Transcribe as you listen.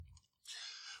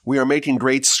We are making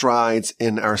great strides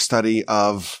in our study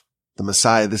of the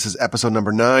Messiah. This is episode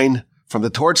number 9 from the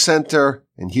Torch Center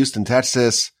in Houston,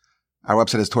 Texas. Our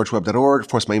website is torchweb.org. Of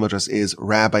course, my email address is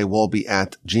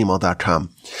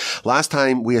rabbiwolbe@gmail.com. Last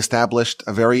time we established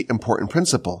a very important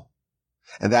principle,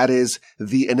 and that is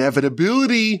the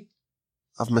inevitability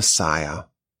of Messiah.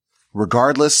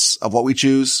 Regardless of what we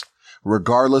choose,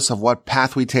 regardless of what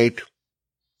path we take,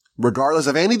 regardless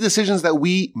of any decisions that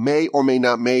we may or may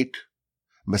not make,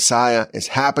 Messiah is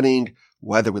happening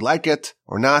whether we like it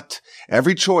or not.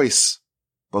 Every choice,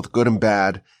 both good and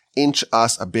bad, inch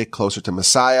us a bit closer to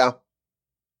Messiah.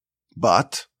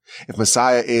 But if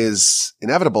Messiah is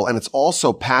inevitable and it's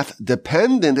also path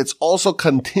dependent, it's also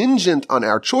contingent on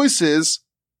our choices,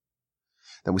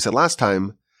 then we said last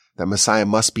time that Messiah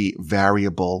must be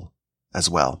variable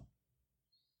as well.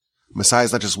 Messiah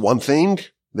is not just one thing.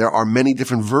 There are many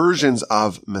different versions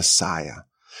of Messiah.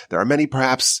 There are many,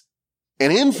 perhaps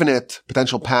an infinite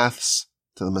potential paths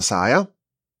to the Messiah.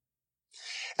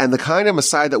 And the kind of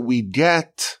Messiah that we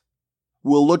get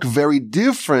will look very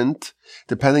different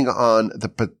depending on the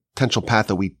potential path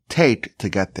that we take to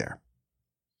get there.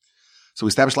 So we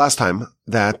established last time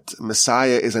that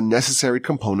Messiah is a necessary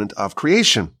component of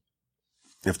creation.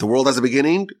 If the world has a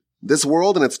beginning, this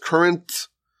world in its current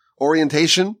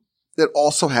orientation, it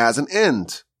also has an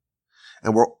end.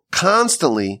 And we're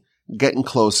constantly getting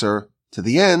closer to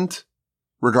the end,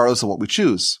 regardless of what we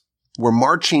choose. We're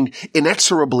marching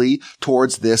inexorably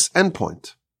towards this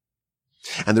endpoint.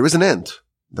 And there is an end.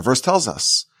 The verse tells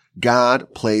us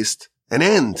God placed an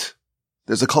end.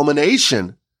 There's a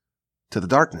culmination to the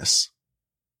darkness.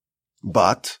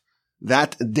 But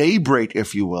that daybreak,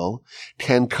 if you will,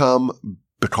 can come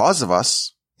because of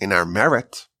us in our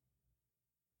merit,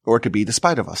 or it could be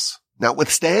despite of us,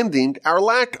 notwithstanding our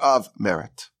lack of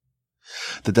merit.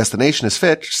 The destination is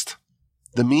fixed.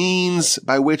 The means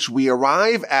by which we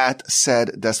arrive at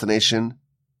said destination,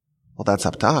 well, that's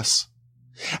up to us.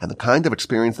 And the kind of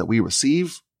experience that we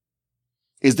receive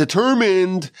is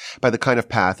determined by the kind of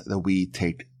path that we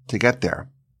take to get there.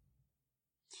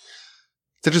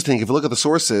 It's interesting, if you look at the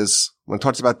sources, when it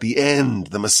talks about the end,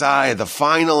 the Messiah, the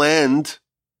final end,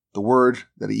 the word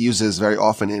that it uses very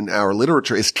often in our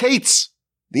literature is kates,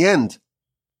 the end.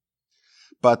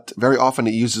 But very often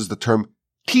it uses the term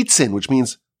kitzin, which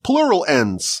means plural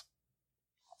ends.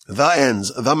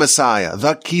 The Messiah,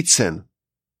 the kitzin.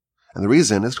 And the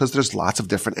reason is because there's lots of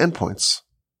different endpoints.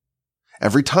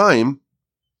 Every time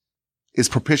is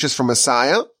propitious for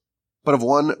Messiah, but of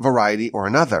one variety or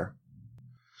another.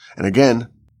 And again,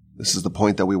 this is the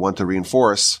point that we want to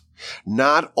reinforce.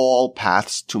 Not all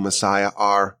paths to Messiah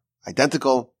are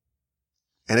identical.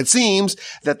 And it seems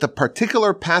that the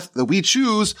particular path that we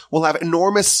choose will have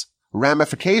enormous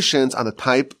ramifications on the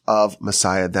type of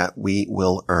Messiah that we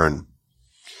will earn.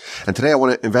 And today I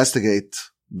want to investigate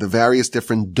the various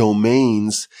different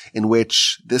domains in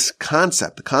which this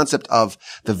concept, the concept of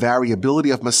the variability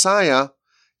of Messiah,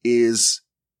 is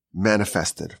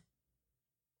manifested.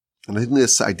 And I think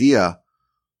this idea,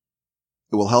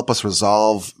 it will help us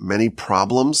resolve many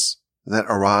problems that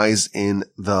arise in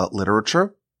the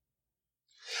literature.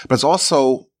 But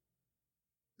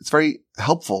it's very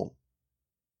helpful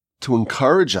to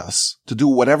encourage us to do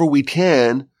whatever we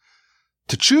can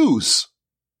to choose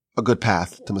a good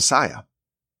path to Messiah.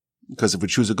 Because if we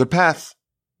choose a good path,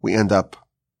 we end up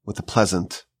with a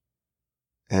pleasant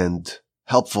and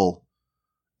helpful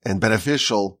and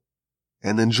beneficial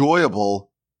and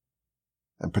enjoyable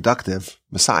and productive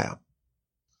Messiah.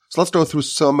 So let's go through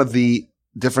some of the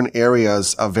different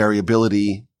areas of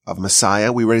variability of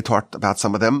Messiah. We already talked about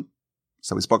some of them.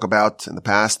 So we spoke about in the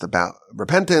past about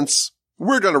repentance.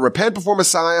 We're going to repent before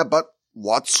Messiah, but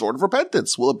what sort of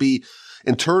repentance? Will it be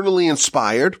internally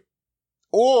inspired?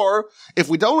 Or if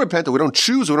we don't repent, or we don't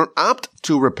choose, or we don't opt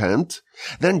to repent,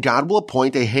 then God will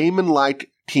appoint a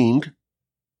Haman-like king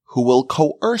who will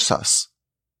coerce us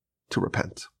to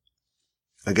repent.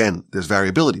 Again, there's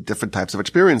variability, different types of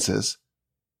experiences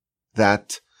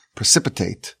that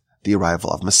precipitate the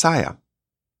arrival of Messiah.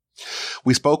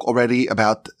 We spoke already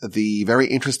about the very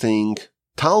interesting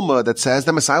Talmud that says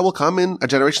that Messiah will come in a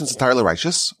generation that's entirely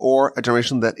righteous or a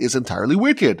generation that is entirely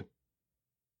wicked.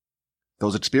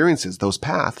 Those experiences, those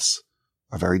paths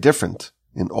are very different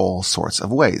in all sorts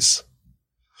of ways.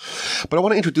 But I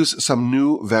want to introduce some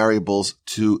new variables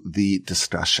to the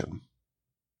discussion.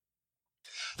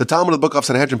 The Talmud of the Book of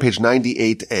Sanhedrin, page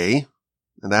 98a,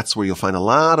 and that's where you'll find a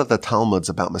lot of the Talmuds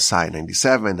about Messiah,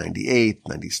 97, 98,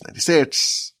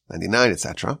 96, 99,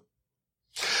 etc.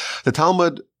 The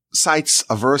Talmud cites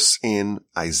a verse in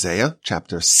Isaiah,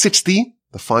 chapter 60,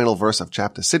 the final verse of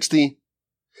chapter 60,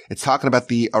 It's talking about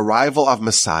the arrival of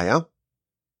Messiah.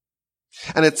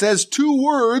 And it says two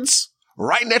words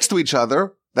right next to each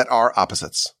other that are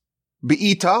opposites.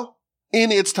 Be'ita,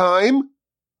 in its time.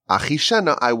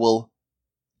 Achishena, I will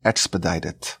expedite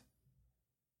it.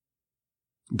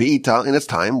 Be'ita, in its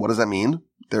time. What does that mean?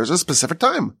 There's a specific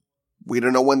time. We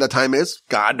don't know when the time is.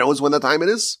 God knows when the time it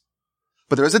is.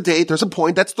 But there's a date, there's a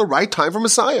point, that's the right time for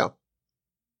Messiah.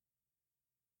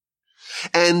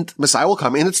 And Messiah will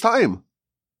come in its time.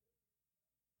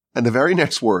 And the very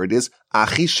next word is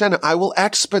Achishena, I will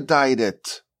expedite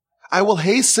it. I will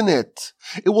hasten it.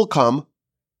 It will come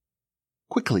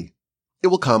quickly. It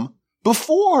will come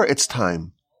before its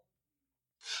time.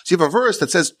 So you have a verse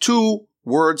that says two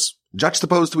words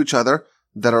juxtaposed to each other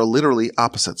that are literally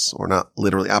opposites, or not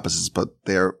literally opposites, but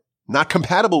they're not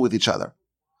compatible with each other.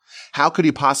 How could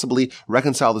you possibly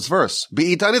reconcile this verse?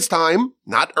 Be'ita in its time,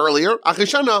 not earlier.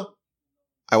 Achishana,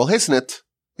 I will hasten it.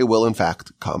 It will, in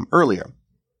fact, come earlier.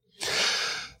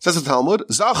 Says the Talmud,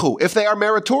 Zachu, if they are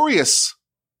meritorious,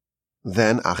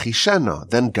 then Achishana,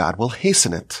 then God will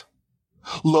hasten it.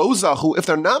 Lo Zachu, if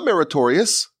they're not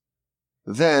meritorious,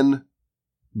 then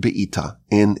Be'ita,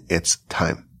 in its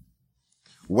time.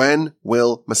 When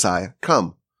will Messiah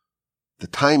come? The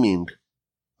timing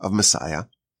of Messiah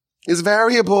is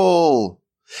variable.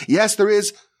 Yes, there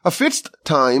is a fixed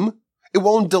time. It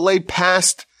won't delay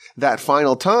past that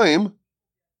final time.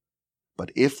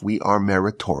 But if we are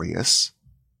meritorious,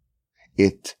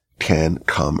 it can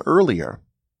come earlier.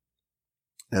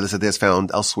 Now, this idea is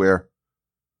found elsewhere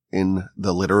in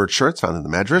the literature. It's found in the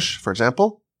Medrash, for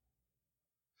example.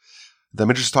 The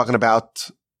Medrash is talking about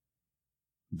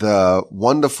the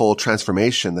wonderful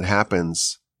transformation that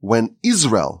happens when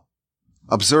Israel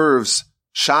observes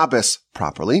Shabbos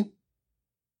properly.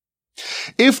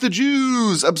 If the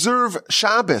Jews observe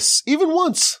Shabbos even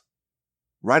once,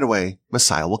 right away,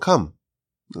 Messiah will come.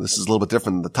 Now, this is a little bit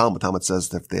different than the Talmud. The Talmud says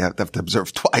that they have to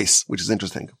observe twice, which is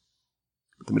interesting.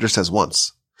 But the Midrash says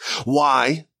once.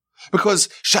 Why? Because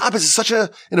Shabbos is such an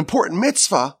important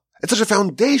mitzvah. It's such a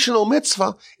foundational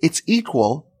mitzvah. It's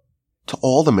equal to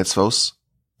all the mitzvos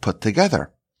put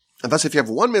together. And thus, if you have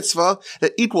one mitzvah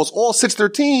that equals all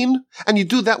 613, and you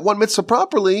do that one mitzvah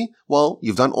properly, well,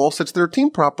 you've done all 613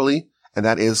 properly, and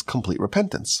that is complete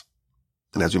repentance.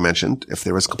 And as we mentioned, if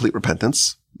there is complete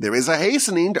repentance, there is a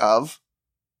hastening of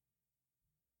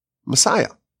Messiah.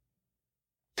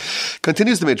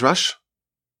 Continues the Midrash.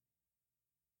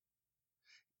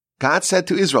 God said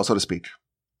to Israel, so to speak,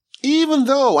 even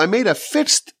though I made a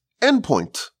fixed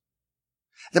endpoint,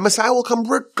 the Messiah will come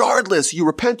regardless. You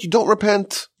repent, you don't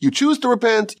repent, you choose to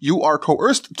repent, you are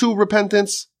coerced to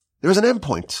repentance. There is an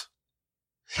endpoint.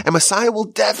 And Messiah will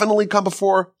definitely come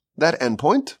before that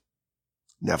endpoint.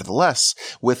 Nevertheless,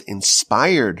 with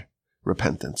inspired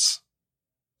repentance,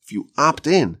 if you opt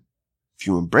in, if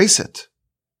you embrace it,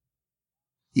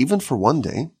 even for one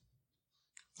day,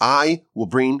 I will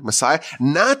bring Messiah,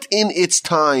 not in its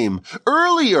time,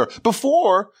 earlier,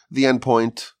 before the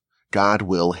endpoint. God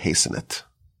will hasten it.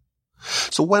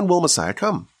 So when will Messiah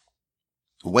come?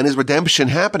 When is redemption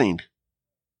happening?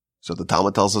 So the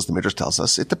Talmud tells us, the Midrash tells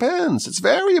us, it depends. It's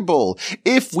variable.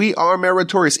 If we are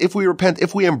meritorious, if we repent,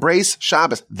 if we embrace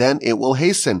Shabbos, then it will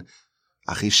hasten.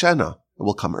 Achishena, it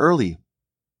will come early.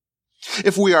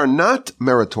 If we are not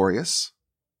meritorious,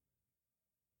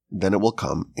 then it will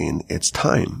come in its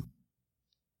time.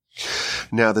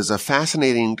 Now, there's a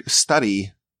fascinating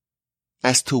study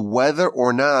as to whether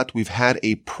or not we've had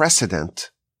a precedent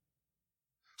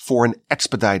for an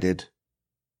expedited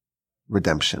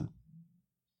redemption.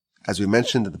 As we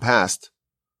mentioned in the past,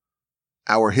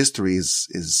 our history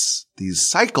is these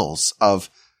cycles of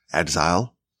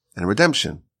exile and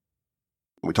redemption.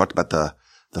 We talked about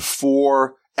the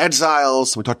 4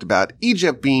 exiles. We talked about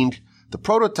Egypt being the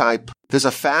prototype. There's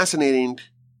a fascinating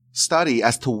study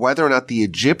as to whether or not the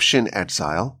Egyptian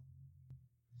exile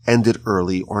ended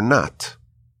early or not.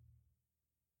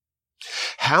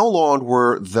 How long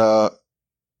were the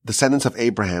descendants of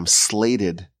Abraham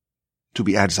slated to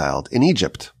be exiled in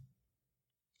Egypt?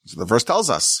 So the verse tells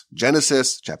us,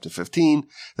 Genesis chapter 15,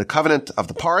 the covenant of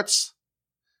the parts.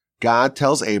 God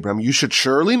tells Abram, you should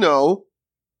surely know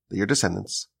that your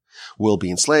descendants will be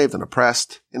enslaved and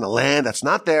oppressed in a land that's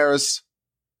not theirs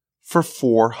for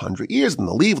 400 years, and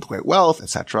they'll leave with great wealth,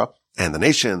 etc. And the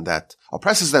nation that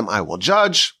oppresses them, I will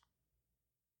judge.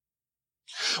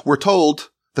 We're told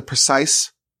the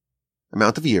precise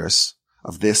amount of years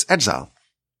of this exile.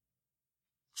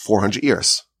 400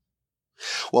 years.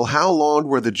 Well, how long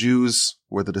were the Jews,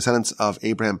 were the descendants of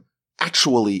Abraham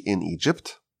actually in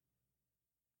Egypt?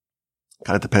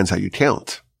 Kind of depends how you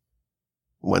count.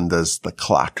 When does the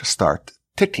clock start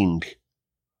ticking?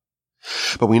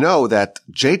 But we know that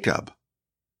Jacob,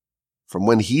 from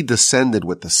when he descended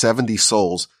with the 70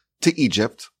 souls to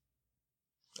Egypt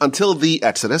until the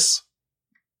Exodus,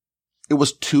 it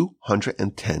was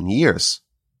 210 years.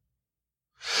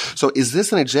 So is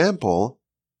this an example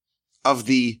of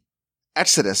the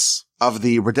Exodus, of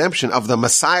the redemption, of the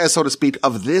Messiah, so to speak,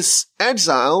 of this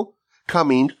exile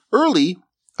coming early,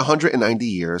 190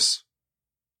 years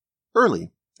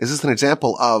early? Is this an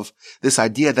example of this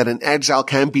idea that an exile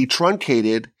can be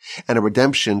truncated and a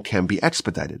redemption can be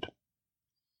expedited?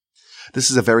 This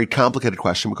is a very complicated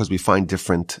question because we find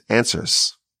different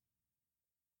answers.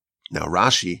 Now,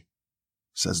 Rashi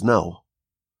says no.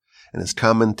 In his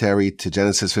commentary to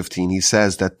Genesis 15, he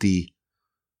says that the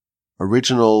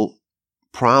original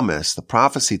promise, the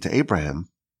prophecy to Abraham,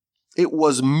 it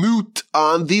was moot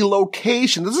on the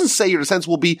location. It doesn't say your descendants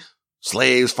will be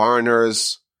slaves,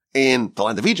 foreigners in the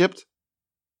land of Egypt.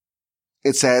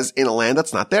 It says in a land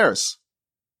that's not theirs.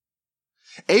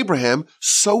 Abraham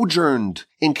sojourned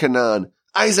in Canaan.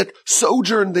 Isaac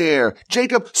sojourned there.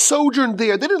 Jacob sojourned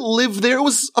there. They didn't live there. It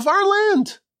was a foreign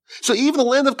land. So even the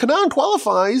land of Canaan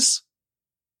qualifies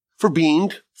for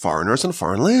being foreigners in a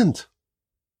foreign land.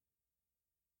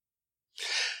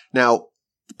 Now,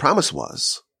 the promise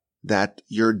was that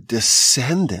your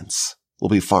descendants will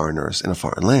be foreigners in a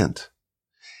foreign land.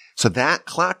 So that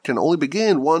clock can only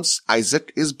begin once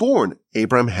Isaac is born.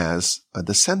 Abraham has a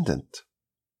descendant.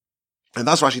 And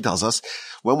thus Rashi tells us,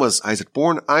 when was Isaac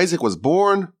born? Isaac was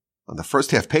born on the first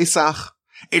day of Pesach,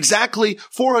 exactly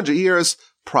 400 years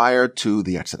prior to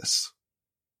the Exodus.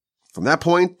 From that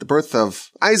point, the birth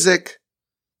of Isaac,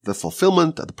 the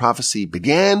fulfillment of the prophecy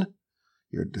began.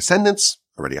 Your descendants,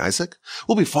 already Isaac,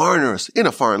 will be foreigners in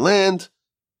a foreign land,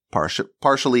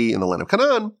 partially in the land of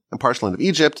Canaan and partially in the land of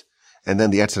Egypt. And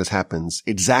then the Exodus happens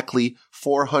exactly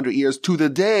 400 years to the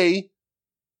day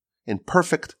in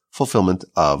perfect fulfillment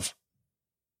of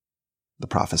the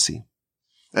prophecy.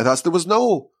 And thus there was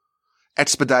no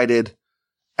expedited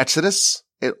Exodus.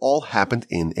 It all happened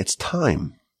in its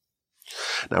time.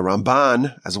 Now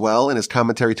Ramban, as well, in his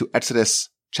commentary to Exodus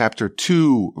chapter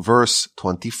 2, verse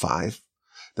 25,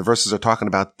 the verses are talking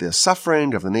about the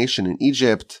suffering of the nation in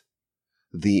Egypt,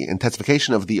 the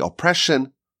intensification of the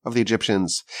oppression of the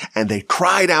Egyptians, and they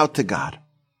cried out to God.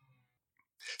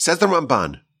 Says the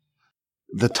Ramban,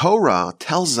 the Torah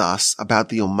tells us about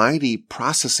the Almighty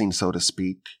processing, so to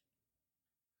speak,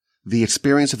 the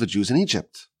experience of the Jews in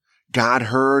Egypt. God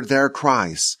heard their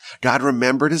cries. God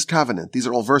remembered his covenant. These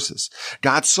are all verses.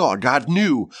 God saw, God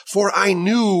knew, for I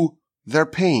knew their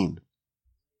pain.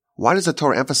 Why does the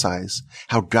Torah emphasize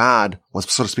how God was,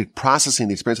 so to speak, processing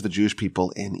the experience of the Jewish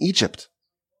people in Egypt?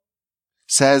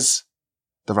 Says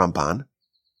the Ramban,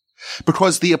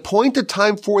 because the appointed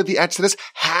time for the Exodus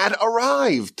had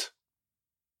arrived,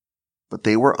 but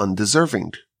they were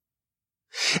undeserving.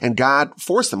 And God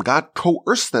forced them, God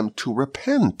coerced them to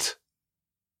repent.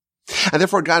 And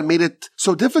therefore God made it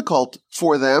so difficult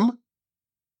for them,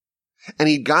 and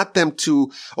he got them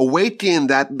to awaken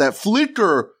that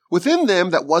flicker within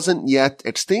them that wasn't yet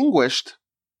extinguished.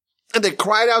 And they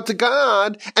cried out to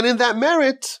God, and in that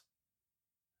merit,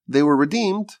 they were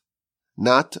redeemed,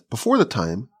 not before the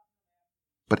time,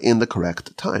 but in the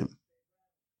correct time.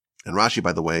 And Rashi,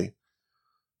 by the way,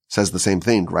 says the same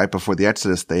thing. Right before the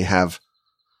Exodus, they have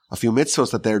a few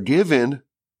mitzvos that they're given,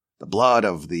 the blood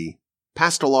of the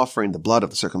paschal offering, the blood of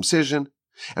the circumcision.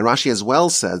 And Rashi as well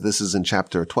says, this is in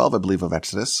chapter 12, I believe, of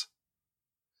Exodus,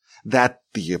 that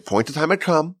the appointed time had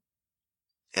come,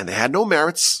 and they had no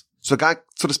merits. So God,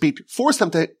 so to speak, forced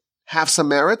them to have some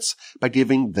merits by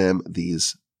giving them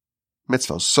these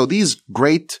mitzvos. So these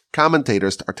great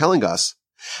commentators are telling us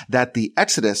that the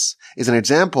Exodus is an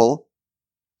example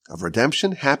of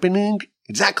redemption happening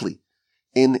exactly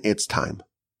in its time.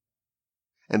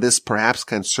 And this perhaps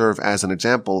can serve as an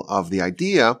example of the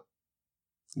idea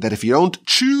that if you don't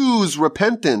choose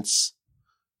repentance,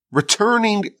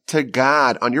 returning to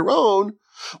God on your own,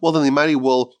 well, then the Almighty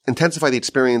will intensify the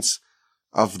experience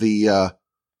of the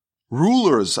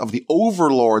rulers, of the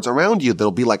overlords around you.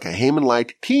 They'll be like a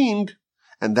Haman-like king,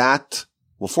 and that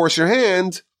will force your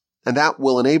hand, and that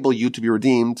will enable you to be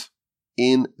redeemed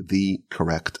in the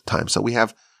correct time. So we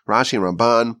have Rashi and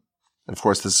Ramban, and of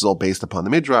course this is all based upon the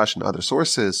Midrash and other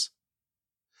sources.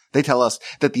 They tell us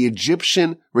that the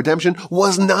Egyptian redemption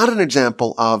was not an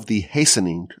example of the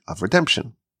hastening of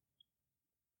redemption.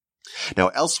 Now,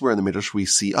 elsewhere in the Midrash, we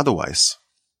see otherwise.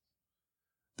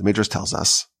 The Midrash tells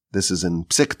us, this is in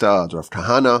Psikta, Rav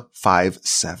Kahana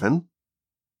 5:7.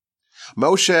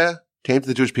 Moshe came to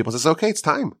the Jewish people and says, okay, it's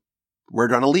time. We're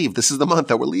going to leave. This is the month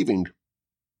that we're leaving.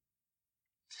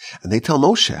 And they tell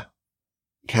Moshe,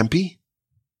 can't be.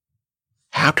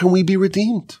 How can we be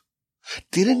redeemed?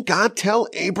 Didn't God tell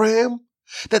Abraham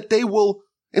that they will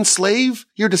enslave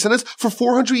your descendants for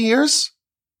 400 years?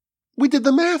 We did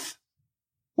the math.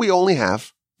 We only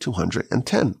have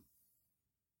 210.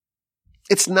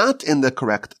 It's not in the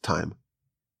correct time.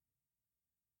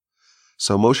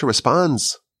 So Moshe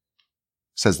responds,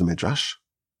 says the Midrash,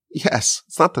 yes,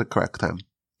 it's not the correct time,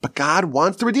 but God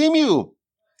wants to redeem you.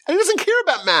 And he doesn't care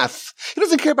about math. He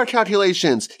doesn't care about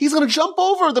calculations. He's going to jump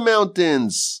over the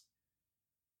mountains.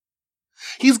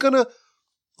 He's going to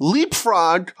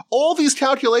leapfrog all these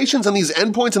calculations and these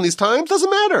endpoints and these times. Doesn't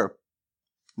matter.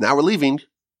 Now we're leaving.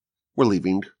 We're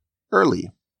leaving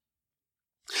early.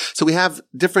 So we have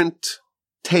different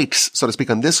takes, so to speak,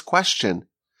 on this question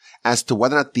as to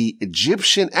whether or not the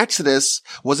Egyptian Exodus,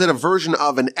 was it a version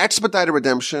of an expedited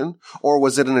redemption, or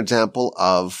was it an example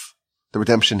of the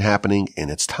redemption happening in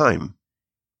its time?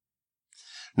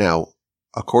 Now,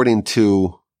 according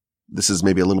to, this is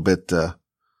maybe a little bit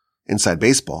inside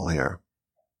baseball here.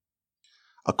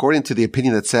 According to the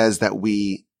opinion that says that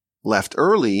we left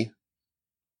early,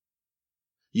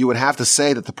 you would have to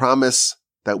say that the promise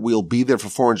that we'll be there for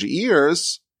 400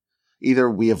 years, either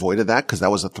we avoided that because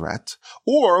that was a threat,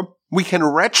 or we can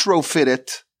retrofit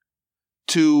it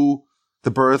to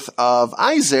the birth of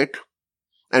Isaac.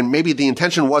 And maybe the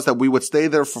intention was that we would stay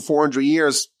there for 400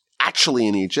 years actually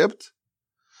in Egypt.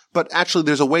 But actually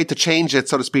there's a way to change it,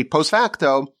 so to speak, post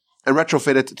facto and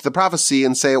retrofit it to the prophecy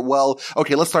and say, well,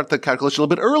 okay, let's start the calculation a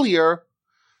little bit earlier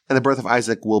and the birth of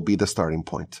Isaac will be the starting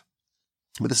point.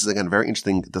 But this is, again, a very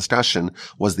interesting discussion.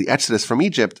 Was the Exodus from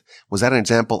Egypt, was that an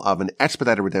example of an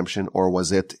expedited redemption, or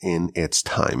was it in its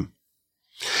time?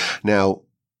 Now,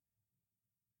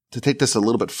 to take this a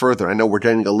little bit further, I know we're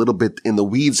getting a little bit in the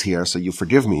weeds here, so you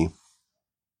forgive me.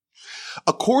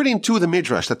 According to the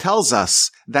Midrash that tells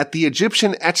us that the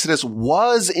Egyptian Exodus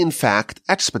was, in fact,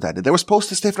 expedited. They were supposed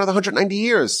to stay for another 190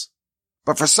 years.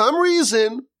 But for some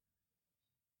reason,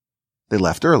 they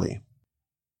left early.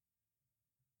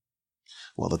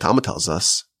 Well, the Talmud tells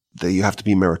us that you have to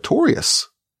be meritorious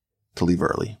to leave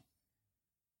early.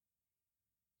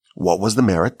 What was the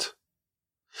merit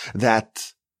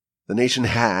that the nation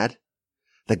had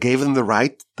that gave them the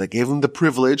right, that gave them the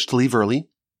privilege to leave early?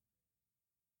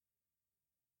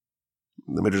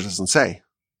 The Midrash doesn't say.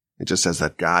 It just says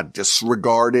that God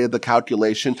disregarded the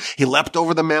calculation. He leapt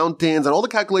over the mountains and all the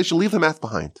calculation, leave the math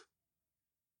behind.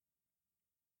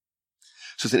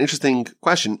 So it's an interesting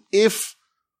question. If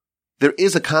there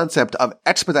is a concept of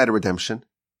expedited redemption,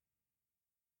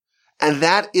 and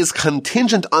that is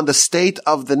contingent on the state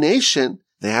of the nation,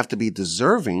 they have to be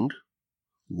deserving.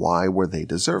 Why were they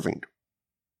deserving?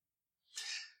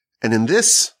 And in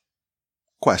this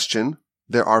question,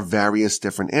 there are various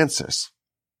different answers.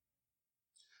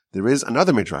 There is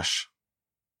another midrash.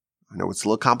 I know it's a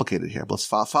little complicated here, but let's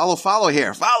follow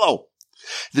here.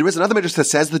 There is another midrash that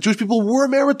says the Jewish people were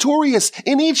meritorious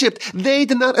in Egypt. They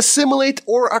did not assimilate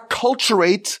or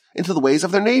acculturate into the ways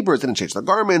of their neighbors. They didn't change their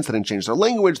garments. They didn't change their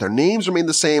language. Their names remained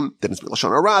the same. They didn't speak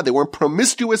Lashon Hara. They weren't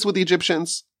promiscuous with the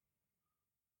Egyptians.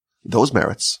 Those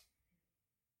merits,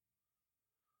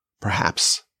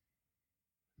 perhaps,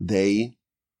 they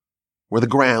were the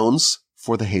grounds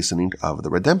for the hastening of the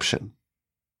redemption.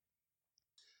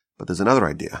 But there's another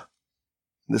idea.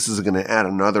 This is going to add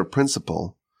another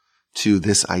principle to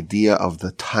this idea of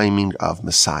the timing of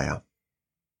Messiah.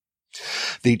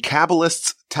 The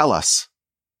Kabbalists tell us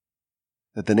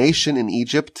that the nation in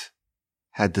Egypt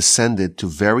had descended to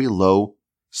very low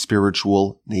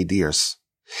spiritual nadirs,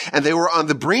 and they were on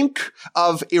the brink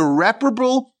of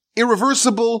irreversible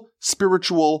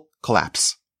spiritual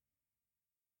collapse.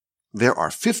 There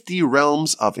are 50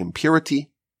 realms of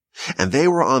impurity, and they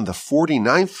were on the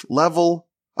 49th level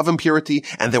of impurity,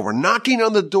 and they were knocking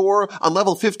on the door on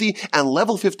level 50, and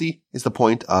level 50 is the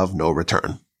point of no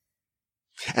return.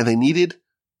 And they needed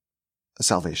a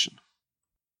salvation.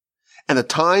 And the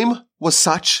time was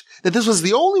such that this was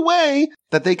the only way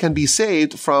that they can be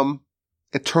saved from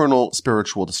eternal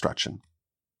spiritual destruction.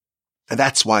 And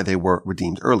that's why they were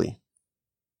redeemed early.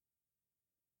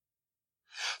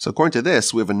 So according to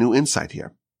this, we have a new insight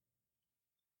here.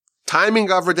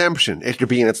 Timing of redemption. It could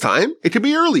be in its time. It could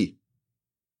be early.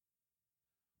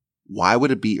 Why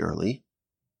would it be early?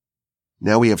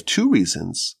 Now we have two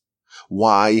reasons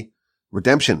why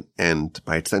redemption, and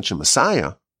by extension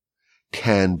Messiah,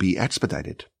 can be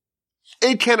expedited.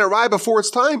 It can arrive before its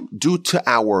time due to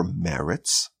our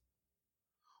merits,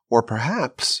 or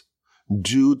perhaps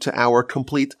due to our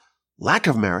complete lack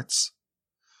of merits.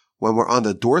 When we're on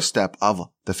the doorstep of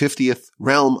the 50th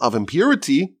realm of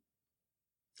impurity,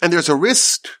 and there's a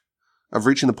risk of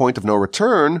reaching the point of no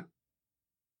return,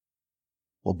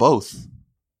 well, both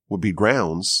would be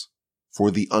grounds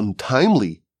for the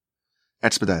untimely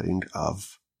expediting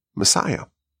of Messiah.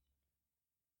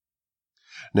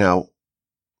 Now,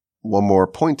 one more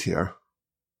point here.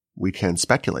 We can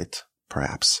speculate,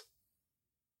 perhaps,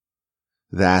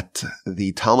 that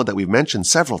the Talmud that we've mentioned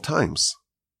several times,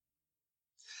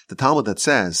 the Talmud that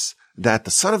says that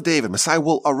the Son of David, Messiah,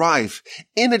 will arrive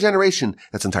in a generation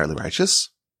that's entirely righteous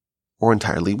or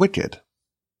entirely wicked.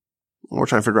 We're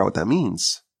trying to figure out what that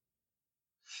means.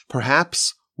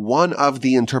 Perhaps one of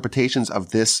the interpretations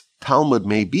of this Talmud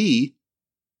may be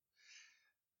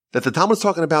that the Talmud is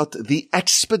talking about the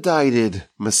expedited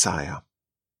Messiah,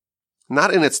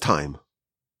 not in its time,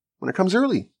 when it comes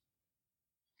early.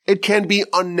 It can be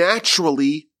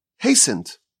unnaturally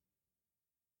hastened.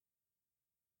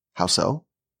 How so?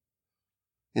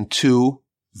 In two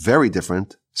very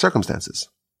different circumstances.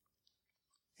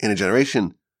 In a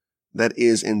generation that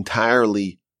is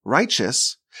entirely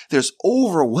righteous, there's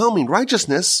overwhelming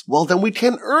righteousness, well, then we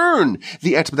can earn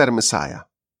the expedited Messiah.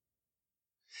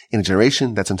 In a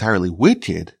generation that's entirely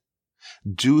wicked,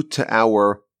 due to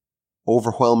our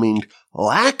overwhelming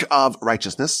lack of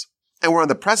righteousness, and we're on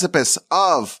the precipice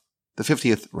of the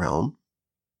 50th realm,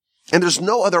 and there's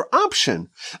no other option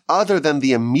other than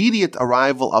the immediate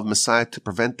arrival of Messiah to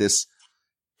prevent this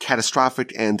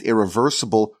catastrophic and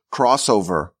irreversible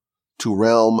crossover to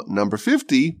realm number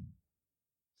 50,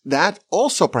 that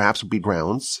also perhaps would be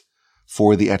grounds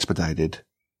for the expedited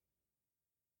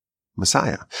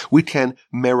Messiah. We can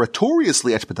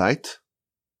meritoriously expedite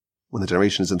when the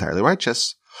generation is entirely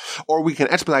righteous, or we can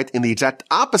expedite in the exact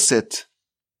opposite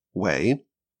way.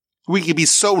 We can be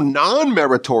so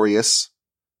non-meritorious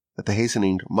that the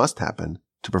hastening must happen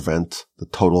to prevent the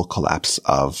total collapse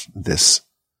of this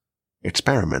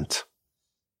experiment.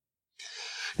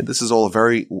 And this is all a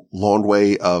very long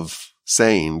way of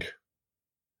saying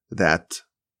that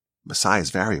Messiah is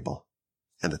variable.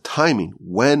 And the timing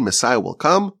when Messiah will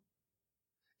come,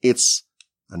 it's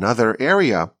another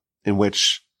area in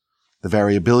which the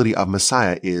variability of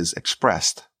Messiah is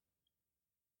expressed.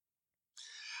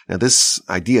 Now this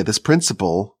idea, this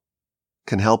principle,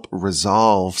 can help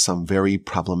resolve some very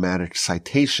problematic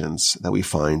citations that we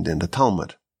find in the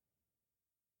Talmud.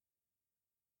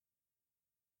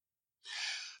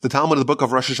 The Talmud of the book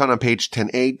of Rosh Hashanah on page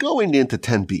 10a, going into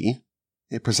 10b,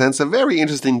 it presents a very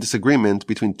interesting disagreement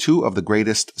between two of the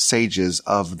greatest sages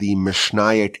of the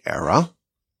Mishnaic era.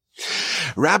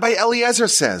 Rabbi Eliezer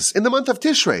says, in the month of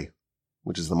Tishrei,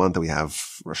 which is the month that we have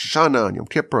Rosh Hashanah and Yom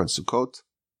Kippur and Sukkot,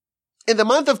 in the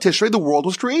month of Tishrei, the world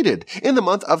was created. In the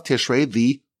month of Tishrei,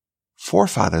 the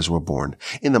forefathers were born.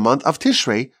 In the month of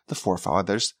Tishrei, the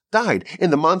forefathers died.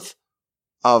 In the month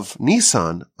of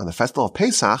Nisan, on the festival of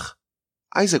Pesach,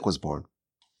 Isaac was born.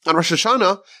 On Rosh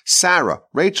Hashanah, Sarah,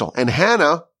 Rachel, and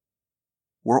Hannah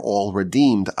were all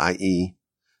redeemed, i.e.,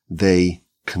 they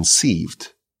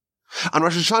conceived. On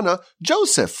Rosh Hashanah,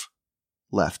 Joseph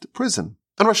left prison.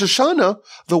 On Rosh Hashanah,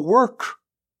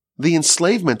 the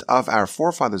enslavement of our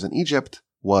forefathers in Egypt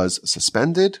was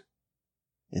suspended.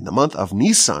 In the month of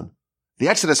Nisan, the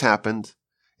Exodus happened.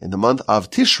 In the month of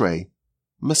Tishrei,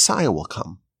 Messiah will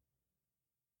come.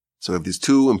 So we have these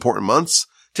two important months.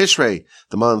 Tishrei,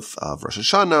 the month of Rosh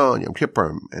Hashanah, and Yom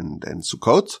Kippur, and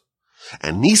Sukkot.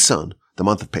 And Nisan, the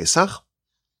month of Pesach.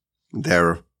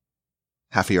 They're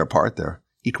half a year apart. They're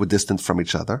equidistant from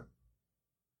each other.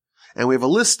 And we have a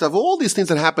list of all these things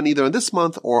that happen either in this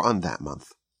month or on that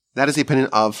month. That is the opinion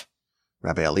of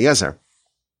Rabbi Eliezer.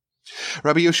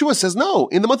 Rabbi Yeshua says, no,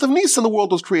 in the month of Nisan, the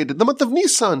world was created. In the month of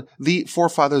Nisan, the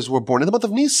forefathers were born. In the month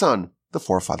of Nisan, the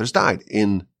forefathers died.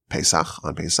 On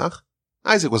Pesach,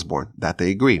 Isaac was born. That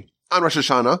they agree. On Rosh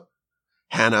Hashanah,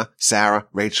 Hannah, Sarah,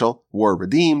 Rachel were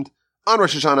redeemed. On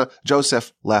Rosh Hashanah,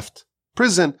 Joseph left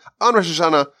prison. On Rosh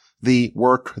Hashanah, the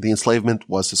enslavement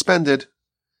was suspended.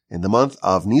 In the month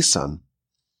of Nisan,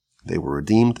 they were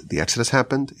redeemed. The Exodus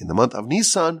happened. In the month of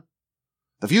Nisan,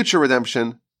 the future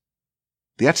redemption,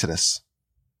 the Exodus,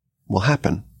 will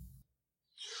happen.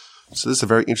 So this is a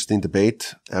very interesting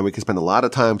debate, and we can spend a lot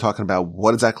of time talking about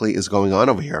what exactly is going on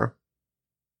over here.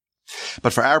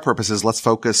 But for our purposes, let's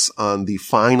focus on the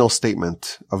final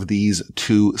statement of these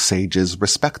two sages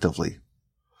respectively.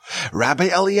 Rabbi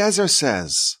Eliezer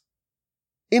says,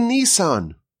 in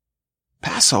Nisan,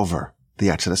 Passover, the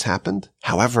Exodus happened.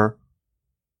 However,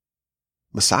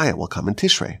 Messiah will come in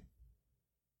Tishrei.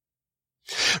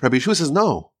 Rabbi Yeshua says,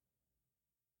 no.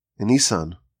 In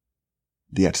Nisan,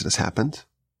 the Exodus happened.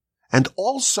 And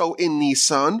also in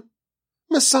Nisan,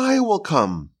 Messiah will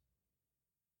come.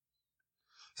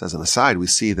 So as an aside, we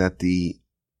see that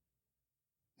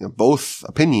both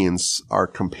opinions are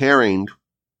comparing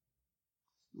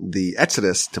the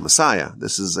Exodus to Messiah.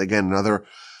 This is, again, another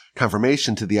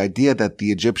confirmation to the idea that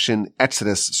the Egyptian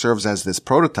Exodus serves as this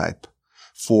prototype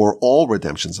for all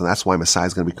redemptions, and that's why Messiah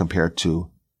is going to be compared to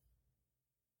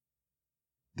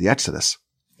the Exodus.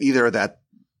 Either that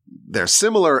they're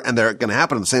similar and they're going to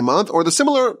happen in the same month, or they're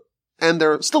similar and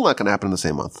they're still not going to happen in the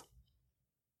same month.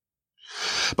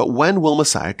 But when will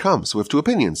Messiah come? So we have two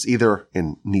opinions, either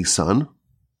in Nisan,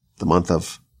 the month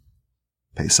of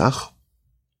Pesach,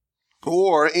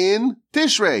 or in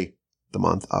Tishrei, the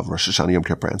month of Rosh Hashanah, Yom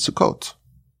Kippur, and Sukkot.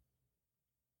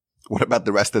 What about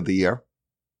the rest of the year?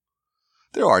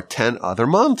 There are 10 other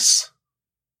months.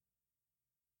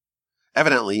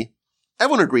 Evidently,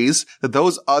 everyone agrees that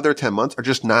those other 10 months are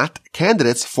just not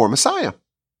candidates for Messiah.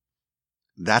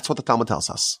 That's what the Talmud tells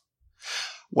us.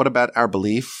 What about our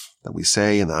belief that we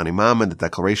say in the Animam and the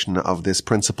declaration of this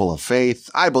principle of faith?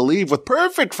 I believe with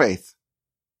perfect faith.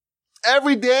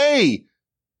 Every day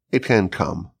it can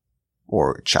come,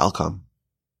 or it shall come.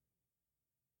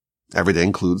 Every day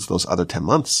includes those other 10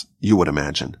 months, you would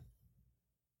imagine.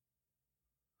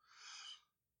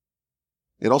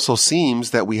 It also seems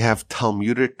that we have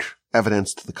Talmudic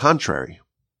evidence to the contrary.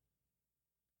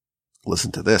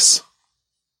 Listen to this.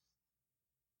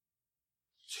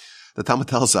 The Talmud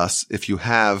tells us if you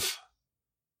have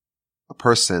a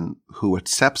person who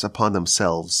accepts upon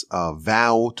themselves a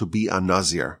vow to be a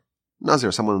Nazir.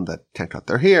 Nazir, someone that can't cut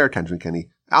their hair, can't drink any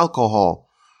alcohol,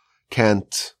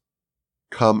 can't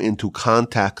come into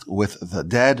contact with the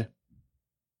dead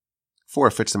for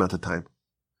a fixed amount of time.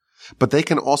 But they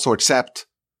can also accept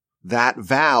that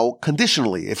vow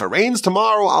conditionally. If it rains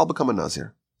tomorrow, I'll become a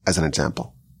Nazir, as an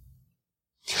example.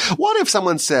 What if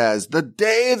someone says, the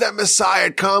day that Messiah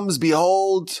comes,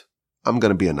 behold, I'm going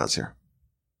to be a Nazir.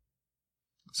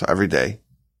 So every day,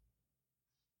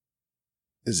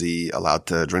 is he allowed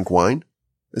to drink wine?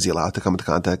 Is he allowed to come into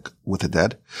contact with the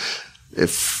dead?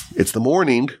 If it's the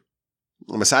morning,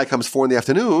 Messiah comes 4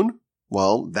 p.m,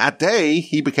 well, that day,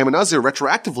 he became a Nazir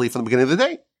retroactively from the beginning of the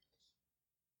day.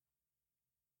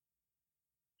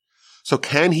 So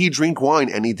can he drink wine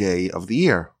any day of the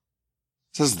year?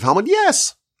 Says the Talmud,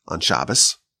 yes. On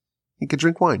Shabbos, he could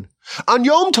drink wine. On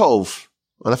Yom Tov,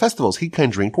 on the festivals, he can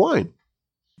drink wine.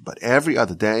 But every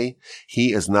other day,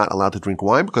 he is not allowed to drink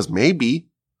wine because maybe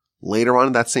later on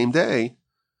in that same day,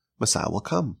 Messiah will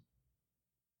come.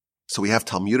 So we have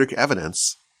Talmudic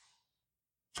evidence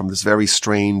from this very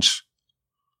strange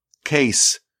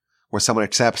case where someone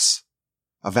accepts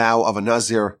a vow of a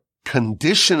Nazir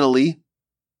conditionally.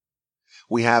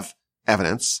 We have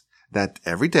evidence that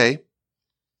every day,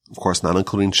 of course not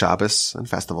including Shabbos and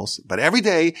festivals, but every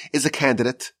day is a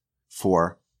candidate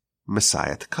for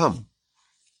Messiah to come.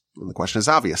 And the question is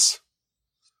obvious.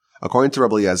 According to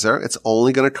Rabbi Eliezer, it's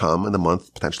only going to come in the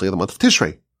month, potentially the month of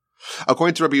Tishrei.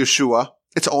 According to Rabbi Yeshua,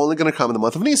 it's only going to come in the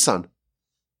month of Nisan.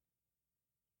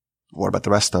 What about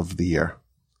the rest of the year?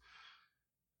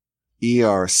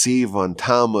 Iyar, Sivan,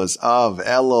 Tammuz, Av,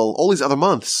 Elul, all these other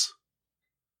months.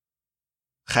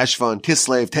 Cheshvan,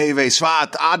 Kislev, Teves,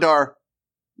 Shvat, Adar.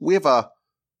 We have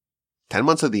 10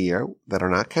 months of the year that are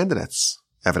not candidates,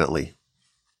 evidently.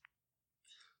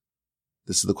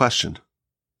 This is the question.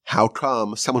 How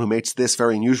come someone who makes this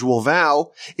very unusual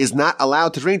vow is not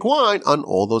allowed to drink wine on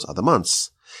all those other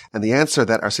months? And the answer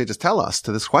that our sages tell us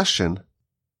to this question,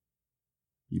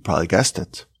 you probably guessed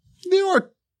it. There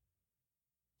are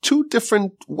 2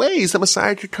 different ways the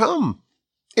Messiah could come.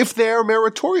 If they're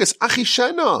meritorious,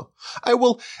 achishena, I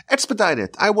will expedite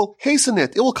it. I will hasten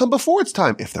it. It will come before its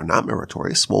time. If they're not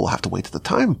meritorious, well, we'll have to wait to the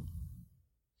time.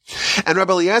 And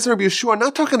Rabbi Eliezer and Rabbi Yeshua are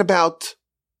not talking about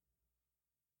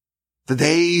the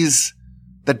days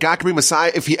that God can bring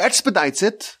Messiah if he expedites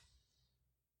it.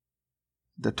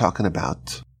 They're talking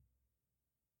about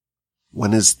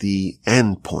when is the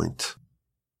end point?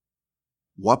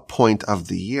 What point of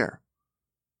the year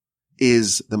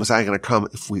is the Messiah going to come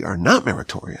if we are not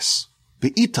meritorious?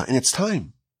 Be'ita, in its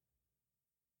time.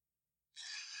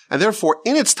 And therefore,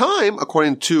 in its time,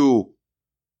 according to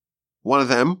one of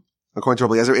them, according to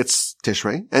Rabbi Eliezer, it's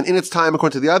Tishrei. And in its time,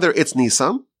 according to the other, it's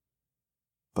Nisan.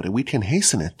 But we can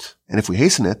hasten it. And if we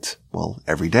hasten it, well,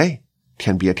 every day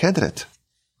can be a candidate.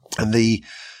 And the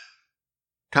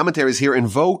commentaries here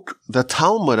invoke the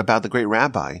Talmud about the great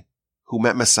rabbi who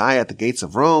met Messiah at the gates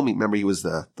of Rome. Remember, he was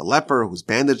the leper who was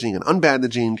bandaging and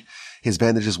unbandaging his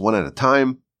bandages one at a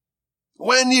time.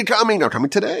 When are you coming? They're coming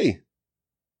today.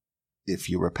 If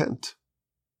you repent.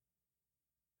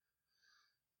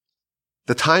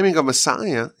 The timing of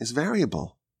Messiah is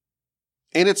variable.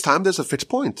 In its time, there's a fixed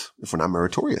point if we're not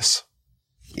meritorious,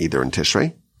 either in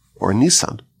Tishrei or in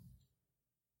Nisan.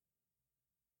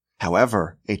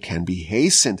 However, it can be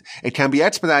hastened. It can be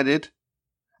expedited.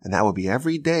 And that would be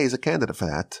every day is a candidate for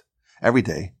that. Every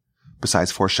day,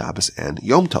 besides for Shabbos and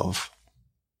Yom Tov.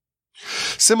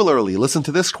 Similarly, listen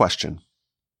to this question.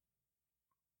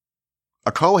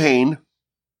 A Kohen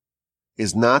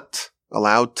is not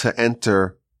allowed to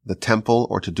enter the temple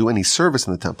or to do any service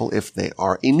in the temple if they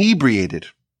are inebriated.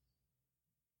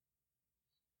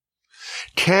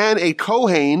 Can a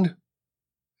Kohen,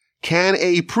 can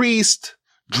a priest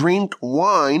drink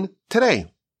wine today?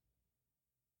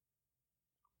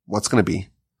 What's going to be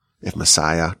if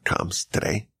Messiah comes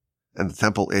today and the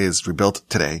temple is rebuilt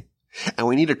today and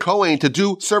we need a Kohen to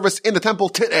do service in the temple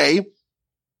today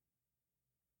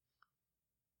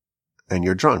and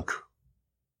you're drunk?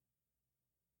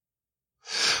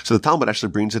 So the Talmud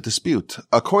actually brings a dispute.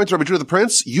 According to Rabbi Judah the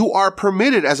Prince, you are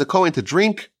permitted as a Kohen to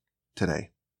drink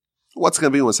today. What's going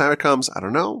to be when Messiah comes? I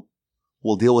don't know.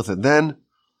 We'll deal with it then.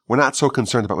 We're not so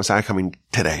concerned about Messiah coming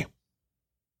today.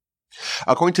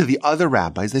 According to the other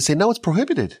rabbis, they say, no, it's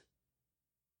prohibited.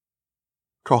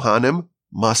 Kohanim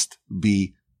must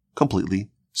be completely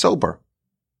sober.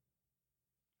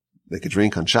 They can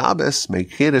drink on Shabbos,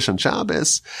 make Kiddush on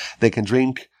Shabbos. They can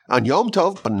drink on Yom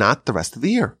Tov, but not the rest of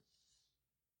the year.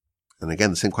 And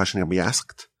again, the same question can be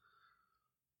asked.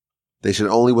 They should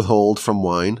only withhold from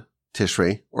wine,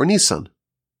 Tishrei, or Nisan.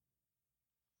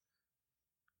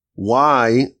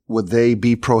 Why would they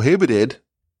be prohibited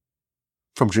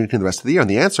from drinking the rest of the year? And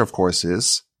the answer, of course,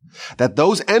 is that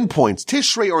those endpoints,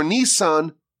 Tishrei or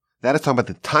Nisan, that is talking about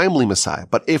the timely Messiah.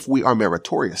 But if we are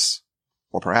meritorious,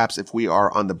 or perhaps if we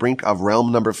are on the brink of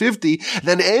realm number 50,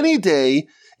 then any day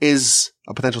is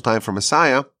a potential time for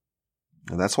Messiah.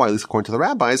 And that's why, at least according to the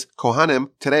rabbis, Kohanim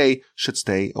today should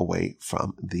stay away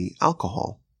from the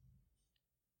alcohol.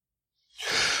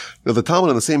 Now, the Talmud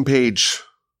on the same page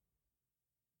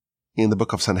in the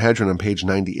book of Sanhedrin on page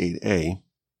 98a,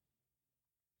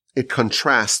 it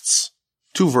contrasts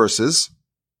two verses.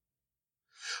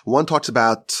 One talks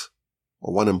about,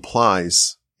 or one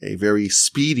implies, a very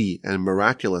speedy and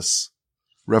miraculous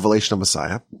revelation of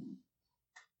Messiah.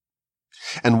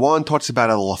 And one talks about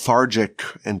a lethargic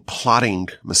and plodding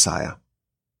Messiah.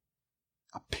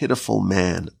 A pitiful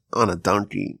man on a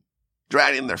donkey,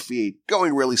 dragging their feet,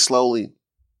 going really slowly.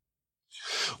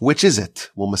 Which is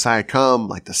it? Will Messiah come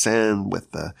like the sand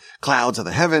with the clouds of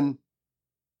the heaven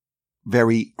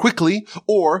very quickly,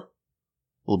 or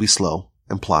will be slow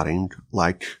and plodding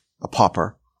like a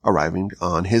pauper arriving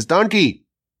on his donkey?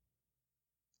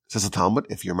 Says the Talmud,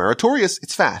 if you're meritorious,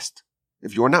 it's fast.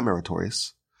 If you're not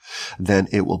meritorious, then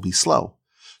it will be slow.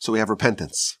 So we have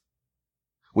repentance.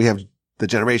 We have the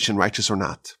generation righteous or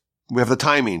not. We have the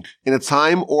timing, in a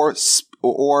time or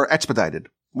expedited.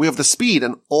 We have the speed,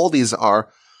 and all these are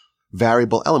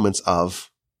variable elements of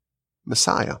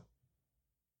Messiah.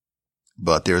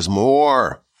 But there's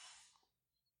more.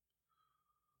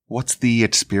 What's the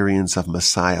experience of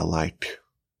Messiah like?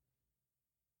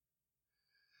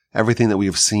 Everything that we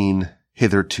have seen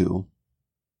hitherto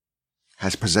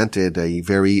has presented a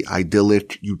very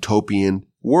idyllic, utopian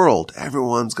world.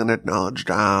 Everyone's going to acknowledge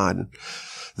God.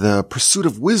 The pursuit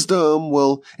of wisdom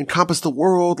will encompass the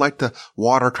world like the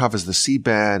water covers the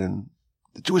seabed, and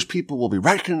the Jewish people will be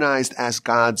recognized as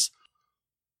God's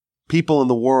people in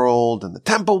the world, and the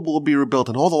temple will be rebuilt,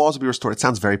 and all the laws will be restored. It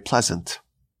sounds very pleasant.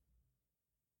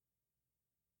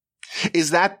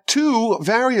 Is that too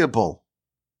variable?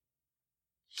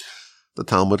 The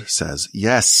Talmud says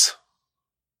yes.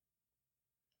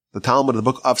 The Talmud of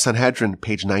the book of Sanhedrin,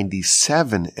 page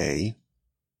 97a,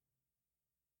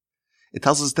 it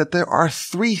tells us that there are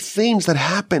three things that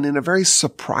happen in a very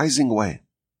surprising way.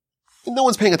 No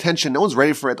one's paying attention. No one's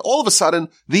ready for it. All of a sudden,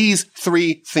 these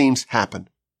three things happen.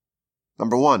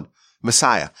 Number one,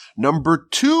 Messiah. Number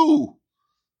two,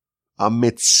 a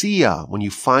Metzia. When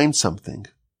you find something,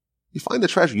 you find the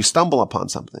treasure, you stumble upon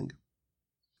something.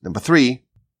 Number three,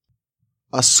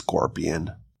 a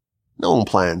scorpion. No one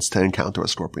plans to encounter a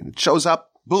scorpion. It shows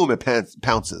up, boom, it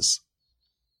pounces.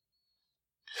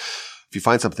 If you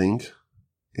find something,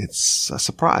 it's a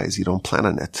surprise. You don't plan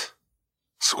on it.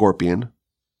 Scorpion,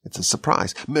 it's a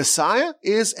surprise. Messiah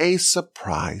is a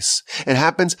surprise. It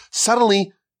happens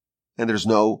suddenly, and there's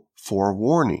no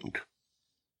forewarning.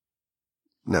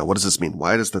 Now, what does this mean?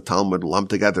 Why does the Talmud lump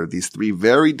together these three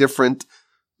very different,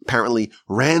 apparently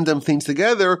random things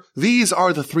together? These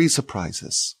are the three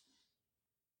surprises.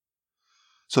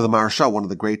 So the Maharsha, one of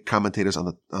the great commentators on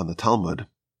the Talmud,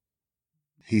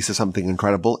 he says something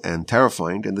incredible and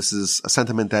terrifying, and this is a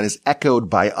sentiment that is echoed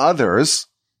by others.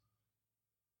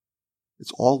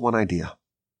 It's all one idea.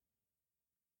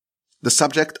 The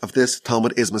subject of this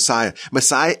Talmud is Messiah.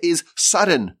 Messiah is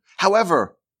sudden.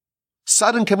 However,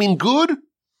 Sudden can mean good.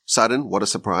 Sudden, what a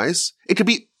surprise. It could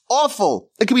be awful.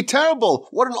 It could be terrible.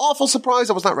 What an awful surprise.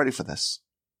 I was not ready for this.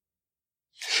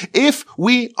 If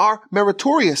we are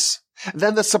meritorious,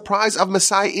 then the surprise of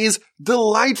Messiah is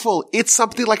delightful. It's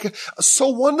something like so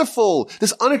wonderful.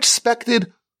 This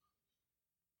unexpected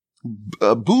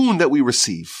boon that we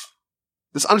receive.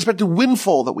 This unexpected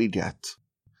windfall that we get.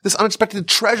 This unexpected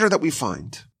treasure that we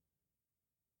find.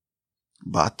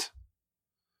 But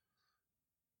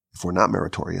if we're not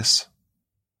meritorious,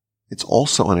 it's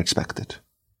also unexpected.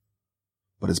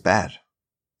 But it's bad.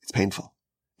 It's painful.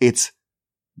 It's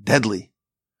deadly,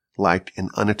 like an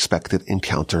unexpected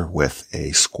encounter with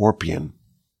a scorpion.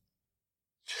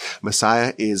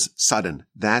 Messiah is sudden.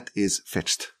 That is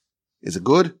fixed. Is it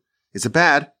good? Is it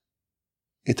bad?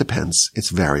 It depends. It's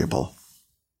variable.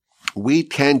 We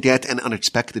can get an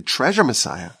unexpected treasure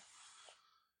Messiah.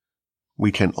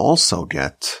 We can also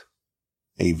get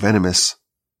a venomous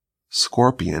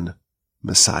scorpion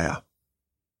Messiah.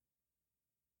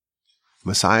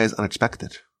 Messiah is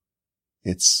unexpected.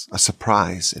 It's a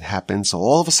surprise. It happens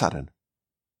all of a sudden.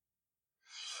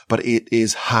 But it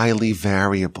is highly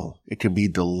variable. It can be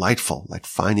delightful, like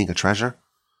finding a treasure,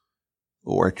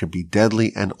 or it can be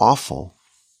deadly and awful,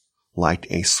 like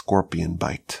a scorpion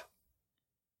bite.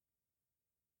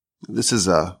 This is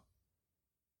a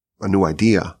new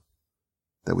idea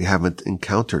that we haven't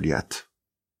encountered yet.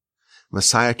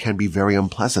 Messiah can be very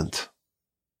unpleasant.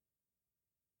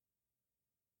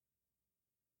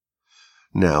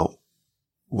 Now,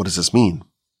 what does this mean?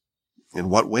 In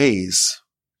what ways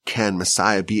can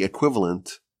Messiah be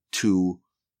equivalent to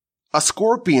a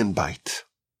scorpion bite?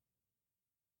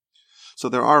 So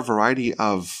there are a variety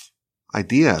of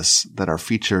ideas that are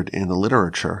featured in the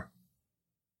literature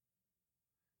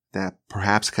that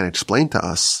perhaps can explain to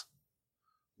us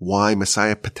why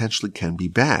Messiah potentially can be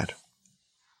bad.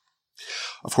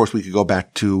 Of course, we could go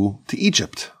back to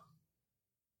Egypt.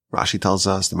 Rashi tells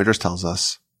us, the Midrash tells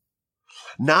us,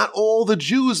 not all the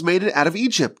Jews made it out of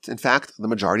Egypt. In fact, the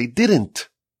majority didn't.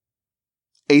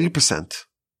 80%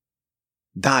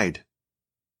 died.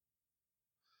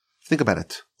 Think about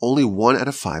it. Only 1 out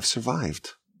of 5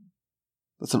 survived.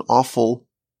 That's an awful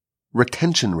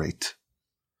retention rate.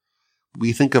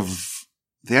 We think of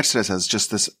the Exodus as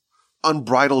just this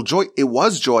unbridled joy. It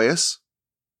was joyous,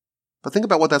 but think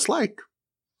about what that's like.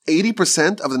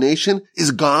 80% of the nation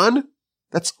is gone.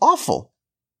 That's awful.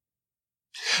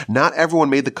 Not everyone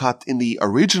made the cut in the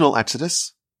original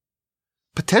Exodus.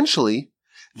 Potentially,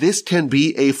 this can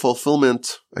be a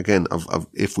fulfillment, again, of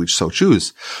if we so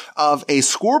choose, of a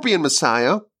scorpion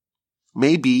Messiah.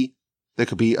 Maybe there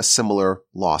could be a similar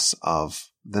loss of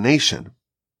the nation.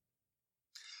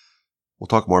 We'll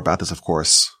talk more about this, of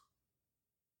course,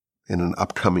 in an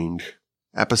upcoming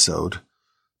episode,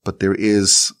 but there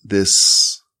is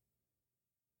this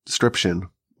description,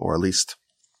 or at least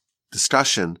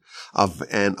discussion, of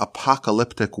an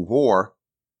apocalyptic war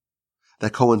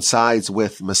that coincides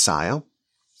with Messiah.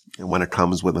 And when it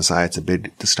comes with Messiah, it's a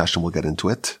big discussion. We'll get into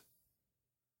it.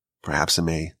 Perhaps it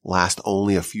may last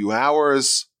only a few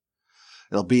hours.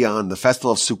 It'll be on the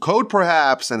festival of Sukkot,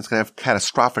 perhaps, and it's going to have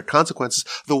catastrophic consequences.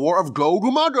 The war of Gog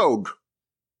and Magog.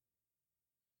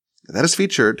 That is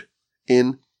featured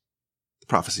in the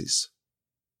prophecies.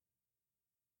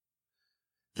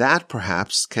 That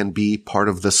perhaps can be part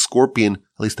of the scorpion,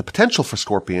 at least the potential for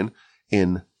scorpion,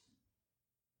 in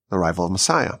the arrival of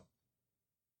Messiah.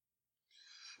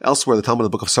 Elsewhere, the Talmud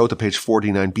of the Book of Sota, page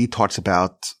 49b, talks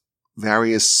about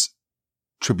various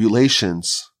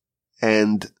tribulations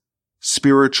and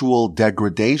spiritual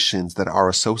degradations that are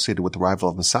associated with the arrival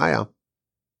of Messiah.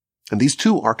 And these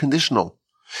too are conditional.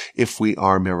 If we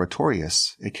are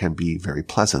meritorious, it can be very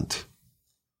pleasant.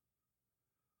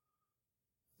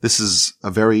 This is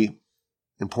a very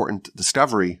important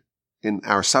discovery in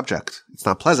our subject. It's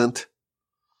not pleasant,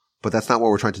 but that's not what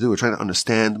we're trying to do. We're trying to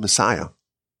understand Messiah.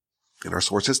 And our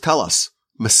sources tell us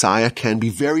Messiah can be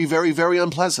very, very, very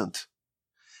unpleasant.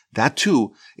 That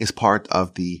too is part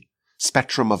of the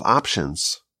spectrum of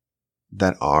options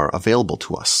that are available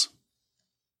to us.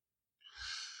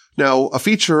 Now, a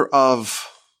feature of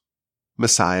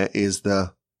Messiah is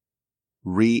the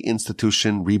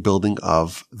rebuilding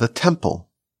of the temple.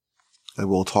 And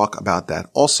we'll talk about that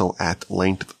also at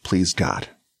length, please God.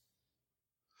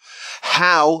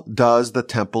 How does the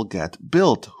temple get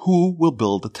built? Who will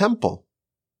build the temple?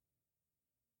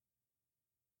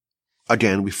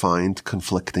 Again, we find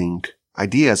conflicting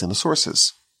ideas in the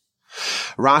sources.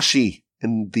 Rashi,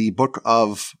 in the book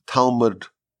of Talmud,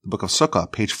 the book of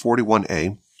Sukkah, page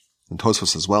 41a, and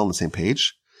Tosfos as well on the same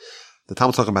page, the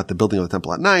Talmud talking about the building of the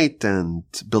temple at night and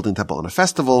building the temple on a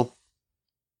festival.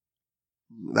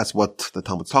 That's what the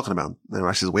Talmud's talking about. And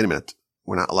Rashi says, wait a minute.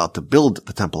 We're not allowed to build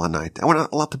the temple at night. And we're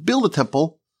not allowed to build a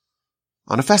temple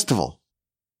on a festival.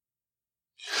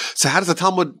 So how does the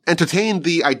Talmud entertain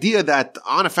the idea that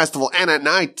on a festival and at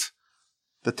night,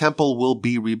 the temple will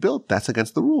be rebuilt? That's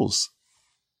against the rules.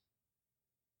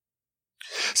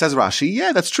 Says Rashi,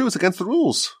 yeah, that's true. It's against the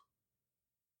rules.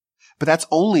 But that's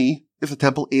only if the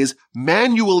temple is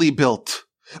manually built.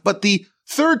 But the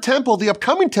third temple, the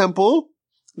upcoming temple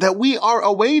that we are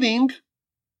awaiting,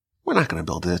 we're not going to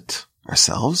build it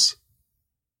ourselves.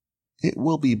 It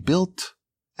will be built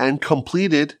and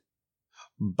completed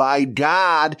by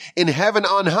God in heaven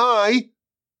on high,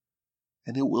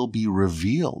 and it will be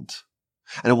revealed,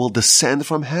 and it will descend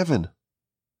from heaven.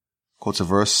 Quotes a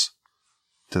verse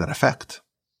to that effect.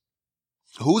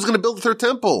 Who's going to build the third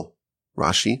temple?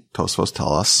 Rashi, Tosfos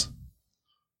tell us.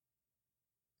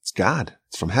 It's God.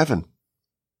 It's from heaven.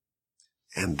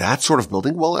 And that sort of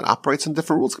building, well, it operates in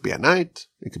different rules. It could be at night.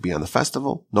 It could be on the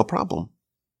festival. No problem.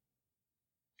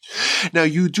 Now,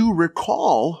 you do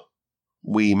recall,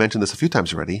 we mentioned this a few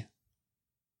times already,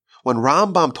 when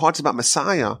Rambam talks about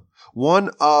Messiah, one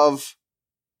of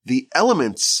the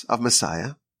elements of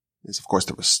Messiah is, of course,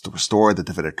 to restore the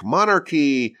Davidic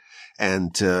monarchy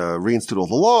and to reinstitute all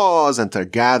the laws and to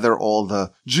gather all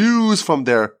the Jews from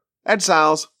their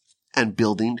exiles and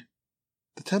building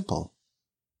the temple.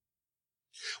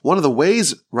 One of the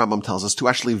ways Rambam tells us to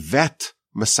actually vet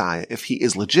Messiah, if he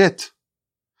is legit,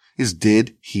 is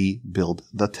did he build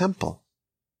the temple?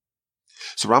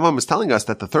 So Rambam is telling us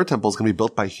that the third temple is going to be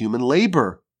built by human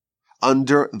labor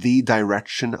under the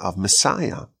direction of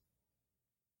Messiah.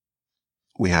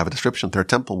 We have a description, third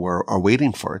temple, we are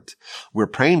waiting for it. We're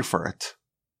praying for it.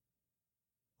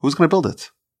 Who's going to build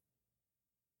it?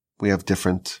 We have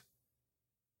different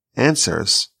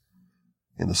answers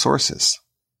in the sources.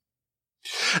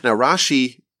 Now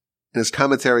Rashi, in his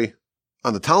commentary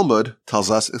on the Talmud, tells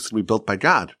us it's going to be built by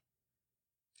God.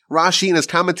 Rashi, in his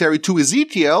commentary to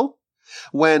Ezekiel,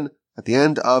 when at the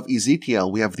end of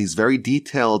Ezekiel we have these very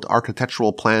detailed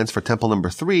architectural plans for temple number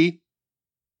 3,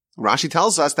 Rashi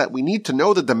tells us that we need to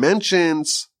know the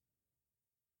dimensions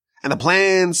and the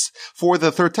plans for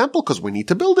the third temple because we need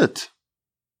to build it.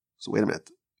 So wait a minute.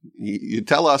 You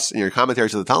tell us in your commentary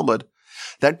to the Talmud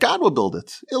that God will build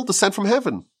it. It'll descend from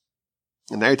heaven.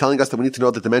 And now you're telling us that we need to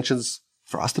know the dimensions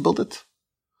for us to build it?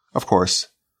 Of course,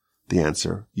 the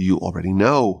answer you already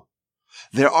know.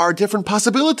 There are different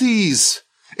possibilities.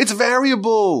 It's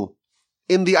variable.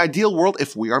 In the ideal world,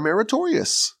 if we are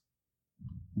meritorious,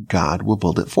 God will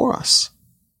build it for us.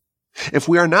 If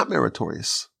we are not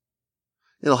meritorious,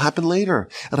 it'll happen later.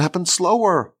 It'll happen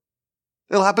slower.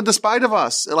 It'll happen despite of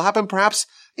us. It'll happen perhaps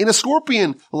in a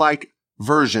scorpion-like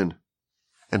version.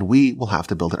 And we will have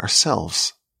to build it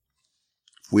ourselves.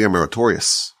 If we are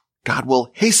meritorious, God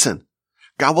will hasten.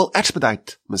 God will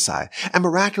expedite Messiah and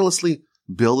miraculously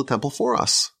build a temple for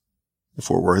us. If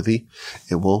we're worthy,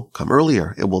 it will come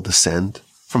earlier. It will descend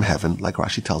from heaven, like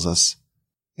Rashi tells us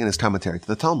in his commentary to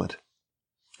the Talmud.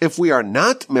 If we are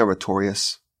not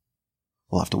meritorious,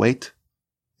 we'll have to wait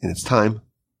in its time,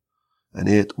 and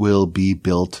it will be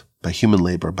built by human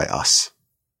labor, by us.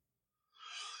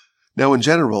 Now, in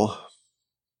general,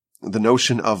 the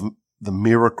notion of the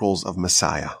miracles of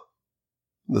Messiah,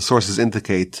 the sources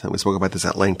indicate, and we spoke about this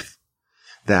at length,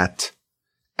 that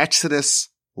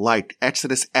Exodus-like,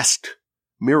 Exodus-esque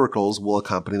miracles will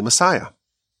accompany the Messiah.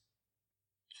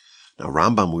 Now,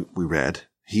 Rambam, we read,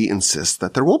 he insists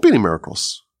that there won't be any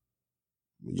miracles.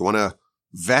 You want to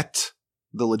vet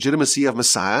the legitimacy of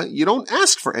Messiah, you don't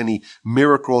ask for any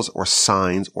miracles or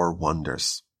signs or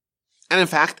wonders. And in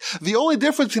fact, the only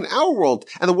difference between our world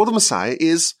and the world of Messiah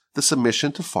is the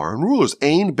submission to foreign rulers.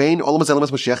 Ein bein olam hazeh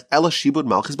lemas Mashiach ela shibud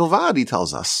malchus bilvad, he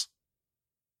tells us.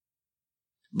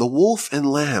 The wolf and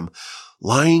lamb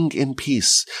lying in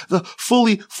peace, the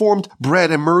fully formed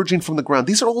bread emerging from the ground,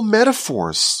 these are all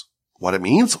metaphors. What it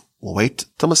means, we'll wait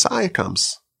till Messiah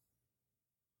comes.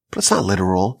 But it's not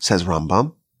literal, says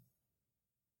Rambam.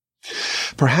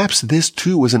 Perhaps this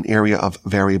too was an area of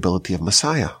variability of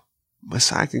Messiah.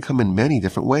 Messiah can come in many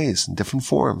different ways, in different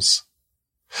forms.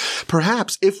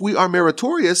 Perhaps if we are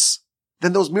meritorious,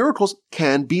 then those miracles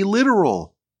can be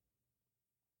literal.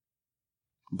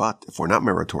 But if we're not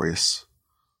meritorious,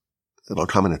 it'll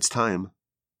come in its time.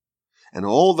 And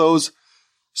all those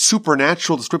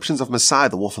supernatural descriptions of Messiah,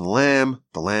 the wolf and the lamb,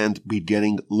 the land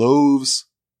begetting loaves,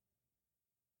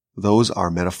 those are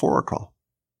metaphorical.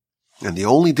 And the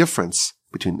only difference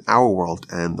between our world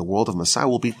and the world of Messiah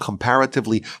will be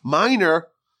comparatively minor.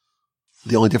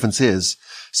 The only difference is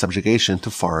subjugation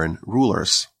to foreign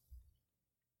rulers.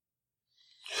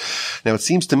 Now, it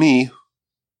seems to me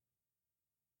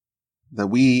that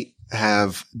we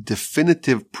have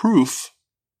definitive proof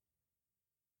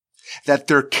that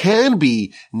there can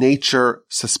be nature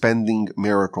suspending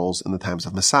miracles in the times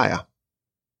of Messiah.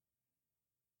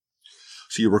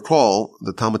 So you recall,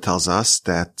 the Talmud tells us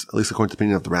that, at least according to the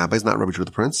opinion of the rabbis, not Rabbi Judah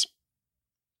the Prince,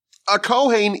 a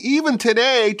Kohen even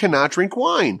today cannot drink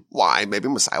wine. Why? Maybe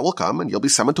Messiah will come and you'll be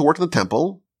summoned to work in the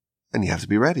temple and you have to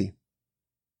be ready.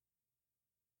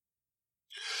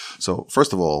 So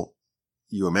first of all,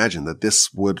 you imagine that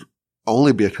this would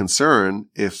only be a concern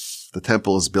if the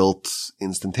temple is built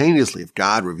instantaneously, if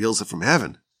God reveals it from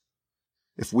heaven.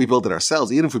 If we build it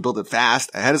ourselves, even if we build it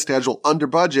fast, ahead of schedule, under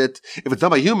budget, if it's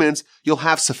done by humans, you'll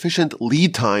have sufficient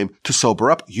lead time to sober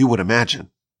up, you would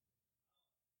imagine.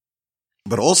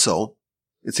 But also,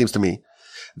 it seems to me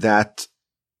that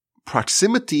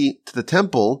proximity to the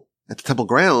temple, at the temple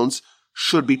grounds,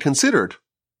 should be considered.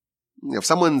 If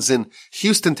someone's in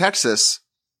Houston, Texas,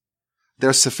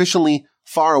 they're sufficiently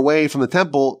far away from the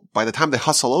temple, by the time they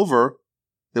hustle over,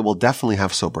 they will definitely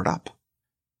have sobered up.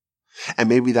 And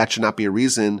maybe that should not be a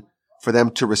reason for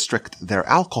them to restrict their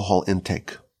alcohol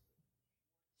intake.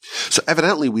 So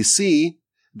evidently we see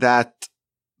that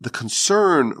the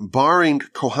concern barring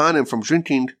Kohanim from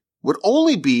drinking would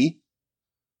only be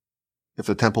if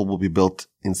the temple will be built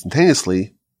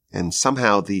instantaneously and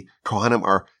somehow the Kohanim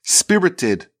are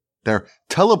spirited, they're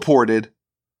teleported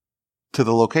to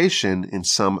the location in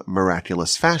some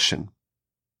miraculous fashion.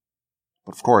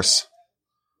 But of course,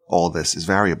 all this is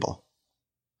variable.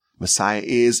 Messiah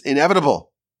is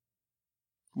inevitable.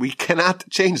 We cannot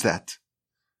change that.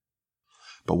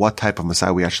 But what type of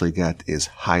Messiah we actually get is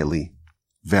highly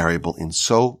variable in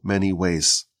so many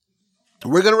ways.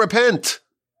 We're going to repent.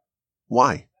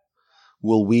 Why?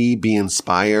 Will we be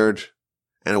inspired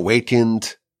and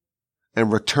awakened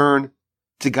and return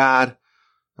to God,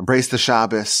 embrace the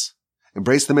Shabbos,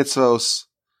 embrace the mitzvos,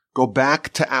 go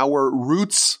back to our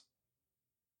roots?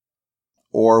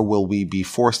 Or will we be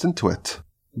forced into it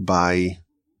by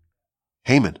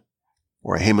Haman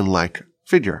or a Haman-like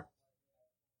figure?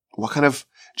 What kind of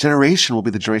generation will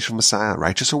be the generation of Messiah,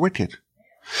 righteous or wicked?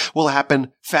 Will it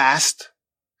happen fast,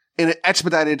 in an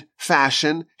expedited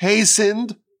fashion,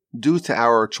 hastened due to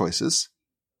our choices?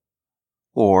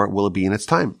 Or will it be in its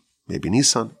time? Maybe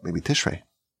Nisan, maybe Tishrei.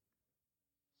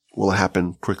 Will it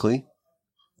happen quickly?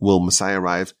 Will Messiah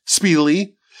arrive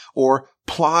speedily or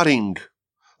plodding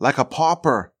like a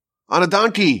pauper on a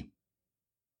donkey?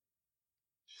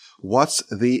 What's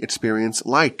the experience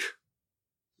like?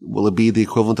 Will it be the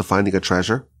equivalent of finding a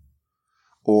treasure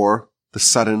or the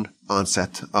sudden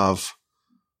onset of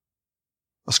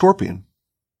a scorpion?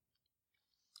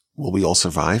 Will we all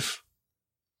survive?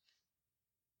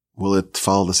 Will it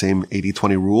follow the same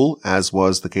 80-20 rule as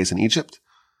was the case in Egypt?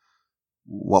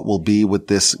 What will be with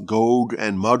this Gog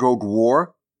and Magog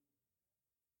war?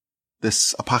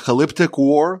 This apocalyptic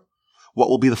war? What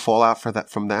will be the fallout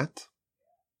from that?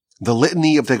 The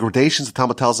litany of degradations the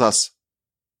Talmud tells us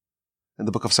in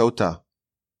the book of Sota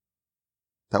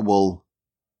that will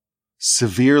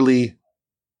severely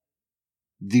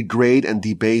degrade and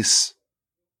debase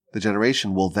the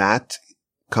generation. Will that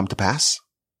come to pass?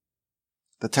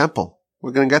 The temple.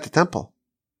 We're going to get the temple.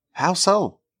 How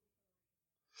so?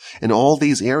 In all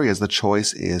these areas, the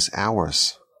choice is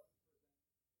ours.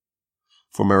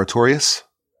 If we're meritorious,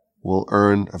 we'll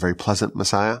earn a very pleasant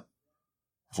Messiah.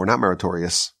 If we're not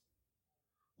meritorious,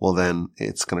 well then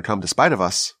it's going to come despite of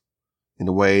us in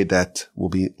a way that will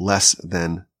be less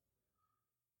than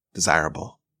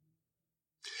desirable.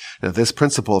 Now, this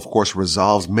principle, of course,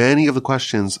 resolves many of the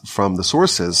questions from the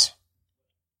sources,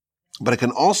 but it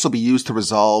can also be used to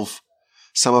resolve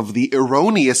some of the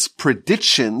erroneous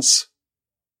predictions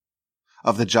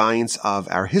of the giants of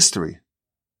our history.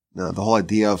 Now, the whole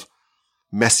idea of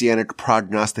messianic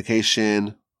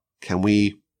prognostication, can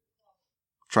we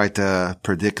try to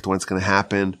predict when it's going to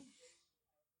happen?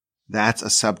 That's a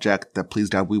subject that, please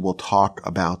God, we will talk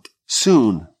about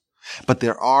soon. But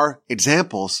there are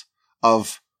examples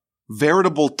of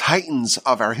veritable titans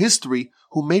of our history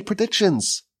who made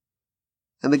predictions.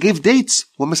 And they gave dates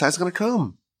when Messiah is going to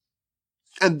come.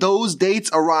 And those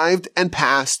dates arrived and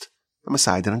passed, and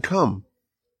Messiah didn't come.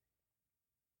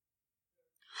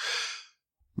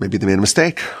 Maybe they made a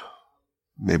mistake.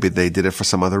 Maybe they did it for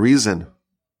some other reason.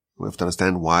 We have to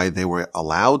understand why they were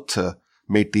allowed to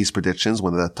make these predictions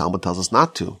when the Talmud tells us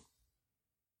not to.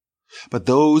 But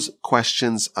those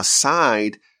questions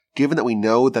aside, given that we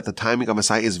know that the timing of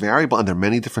Messiah is variable and there are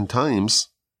many different times,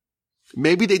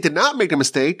 maybe they did not make a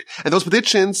mistake, and those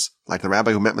predictions, like the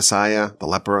rabbi who met Messiah, the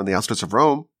leper on the outskirts of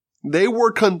Rome, they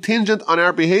were contingent on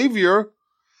our behavior,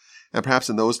 and perhaps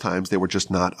in those times they were just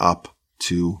not up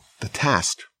to the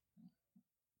task.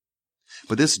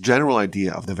 But this general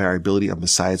idea of the variability of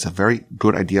Messiah is a very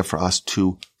good idea for us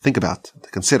to think about, to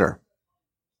consider.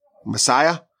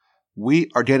 Messiah,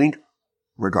 we are getting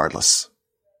regardless.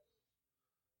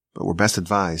 But we're best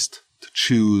advised to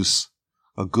choose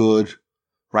a good,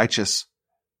 righteous,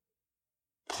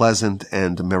 pleasant,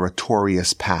 and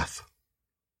meritorious path.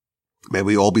 May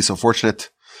we all be so fortunate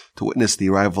to witness the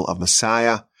arrival of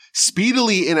Messiah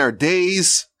speedily in our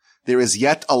days. There is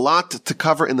yet a lot to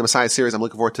cover in the Messiah series. I'm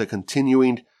looking forward to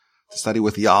continuing to study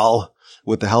with y'all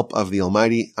with the help of the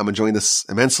Almighty. I'm enjoying this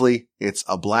immensely. It's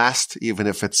a blast, even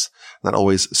if it's not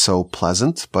always so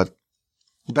pleasant, but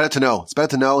it's better to know. It's better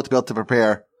to know, to be able to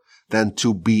prepare, than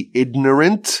to be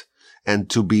ignorant and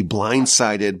to be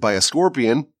blindsided by a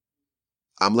scorpion.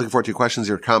 I'm looking forward to your questions,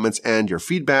 your comments, and your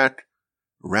feedback.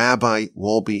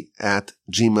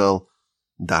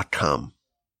 RabbiWolbe@gmail.com.